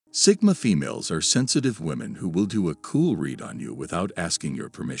Sigma females are sensitive women who will do a cool read on you without asking your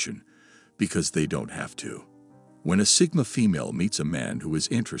permission, because they don't have to. When a Sigma female meets a man who is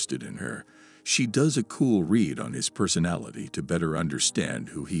interested in her, she does a cool read on his personality to better understand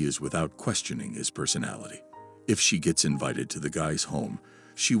who he is without questioning his personality. If she gets invited to the guy's home,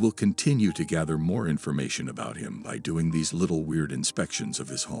 she will continue to gather more information about him by doing these little weird inspections of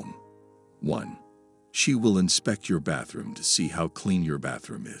his home. 1. She will inspect your bathroom to see how clean your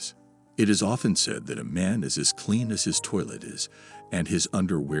bathroom is. It is often said that a man is as clean as his toilet is and his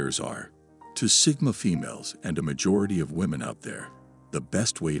underwears are. To Sigma females and a majority of women out there, the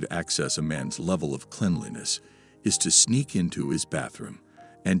best way to access a man's level of cleanliness is to sneak into his bathroom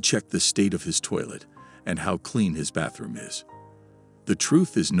and check the state of his toilet and how clean his bathroom is. The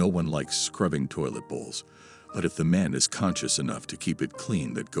truth is, no one likes scrubbing toilet bowls, but if the man is conscious enough to keep it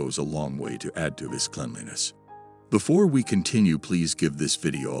clean, that goes a long way to add to his cleanliness. Before we continue, please give this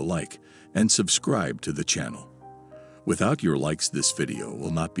video a like and subscribe to the channel. Without your likes, this video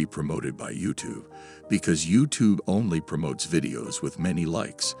will not be promoted by YouTube, because YouTube only promotes videos with many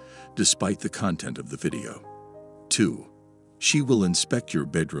likes, despite the content of the video. 2. She will inspect your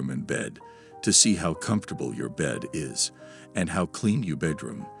bedroom and bed to see how comfortable your bed is and how clean your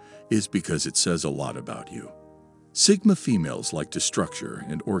bedroom is, because it says a lot about you. Sigma females like to structure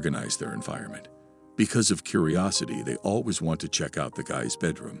and organize their environment. Because of curiosity, they always want to check out the guy's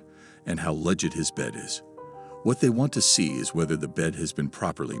bedroom and how legit his bed is. What they want to see is whether the bed has been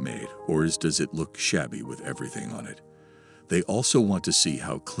properly made, or does it look shabby with everything on it. They also want to see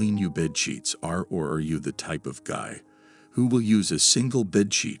how clean your bed sheets are, or are you the type of guy who will use a single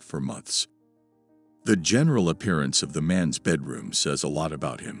bed sheet for months. The general appearance of the man's bedroom says a lot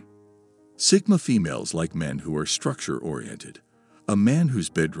about him. Sigma females like men who are structure-oriented. A man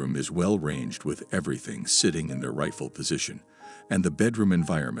whose bedroom is well-arranged with everything sitting in their rightful position and the bedroom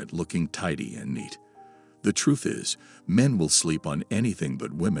environment looking tidy and neat. The truth is, men will sleep on anything,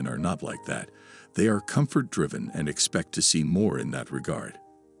 but women are not like that. They are comfort-driven and expect to see more in that regard.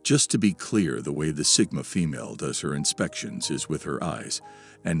 Just to be clear, the way the Sigma female does her inspections is with her eyes,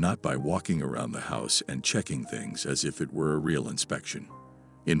 and not by walking around the house and checking things as if it were a real inspection.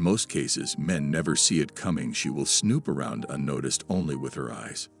 In most cases, men never see it coming. She will snoop around unnoticed only with her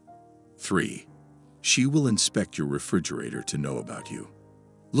eyes. 3. She will inspect your refrigerator to know about you.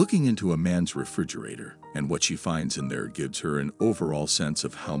 Looking into a man's refrigerator and what she finds in there gives her an overall sense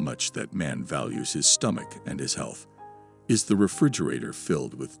of how much that man values his stomach and his health. Is the refrigerator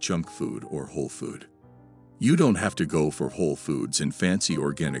filled with junk food or whole food? You don't have to go for whole foods and fancy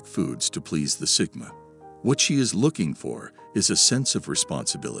organic foods to please the Sigma. What she is looking for is a sense of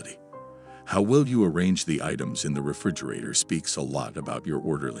responsibility. How well you arrange the items in the refrigerator speaks a lot about your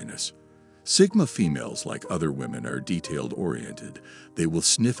orderliness. Sigma females, like other women, are detailed-oriented. They will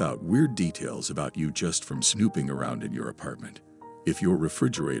sniff out weird details about you just from snooping around in your apartment. If your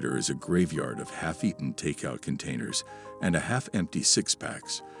refrigerator is a graveyard of half-eaten takeout containers and a half-empty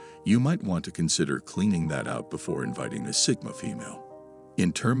six-packs, you might want to consider cleaning that out before inviting a Sigma female.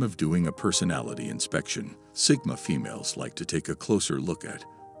 In terms of doing a personality inspection, Sigma females like to take a closer look at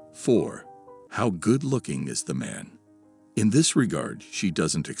 4. How good-looking is the man? In this regard, she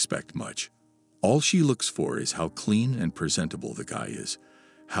doesn't expect much. All she looks for is how clean and presentable the guy is.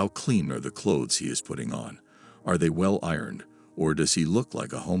 How clean are the clothes he is putting on? Are they well ironed, or does he look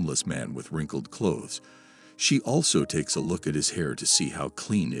like a homeless man with wrinkled clothes? She also takes a look at his hair to see how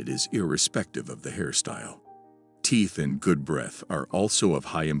clean it is, irrespective of the hairstyle. Teeth and good breath are also of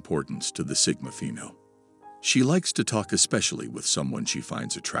high importance to the Sigma female. She likes to talk, especially with someone she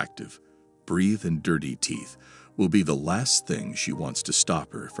finds attractive. Breathe and dirty teeth will be the last thing she wants to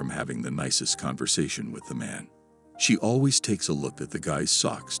stop her from having the nicest conversation with the man. She always takes a look at the guy's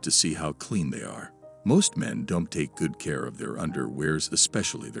socks to see how clean they are. Most men don't take good care of their underwears,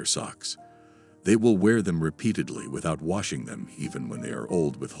 especially their socks. They will wear them repeatedly without washing them, even when they are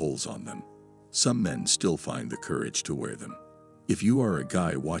old with holes on them. Some men still find the courage to wear them. If you are a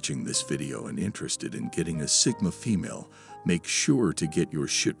guy watching this video and interested in getting a Sigma female, make sure to get your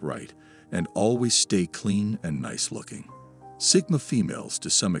shit right and always stay clean and nice looking. Sigma females to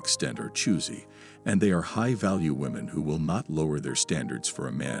some extent are choosy, and they are high-value women who will not lower their standards for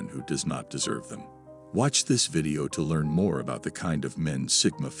a man who does not deserve them. Watch this video to learn more about the kind of men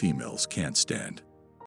Sigma females can't stand.